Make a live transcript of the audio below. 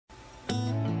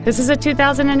This is a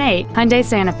 2008 Hyundai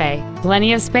Santa Fe.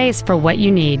 Plenty of space for what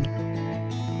you need.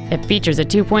 It features a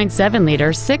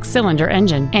 2.7-liter six-cylinder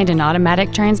engine and an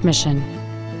automatic transmission.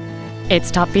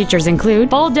 Its top features include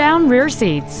fold-down rear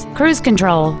seats, cruise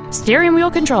control, steering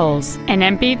wheel controls, an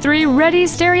MP3-ready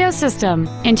stereo system,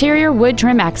 interior wood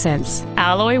trim accents,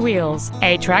 alloy wheels,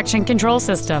 a traction control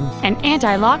system, an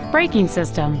anti-lock braking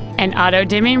system, an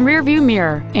auto-dimming rear-view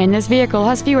mirror, and this vehicle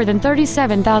has fewer than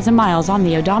 37,000 miles on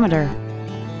the odometer.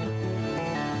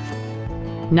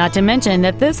 Not to mention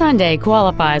that this Hyundai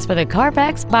qualifies for the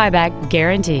Carfax buyback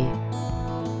guarantee.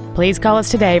 Please call us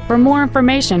today for more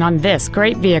information on this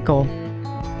great vehicle.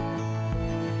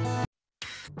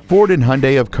 Ford and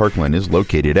Hyundai of Kirkland is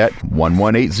located at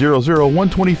 11800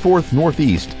 124th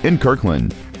Northeast in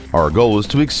Kirkland. Our goal is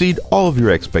to exceed all of your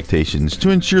expectations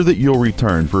to ensure that you'll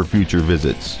return for future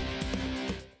visits.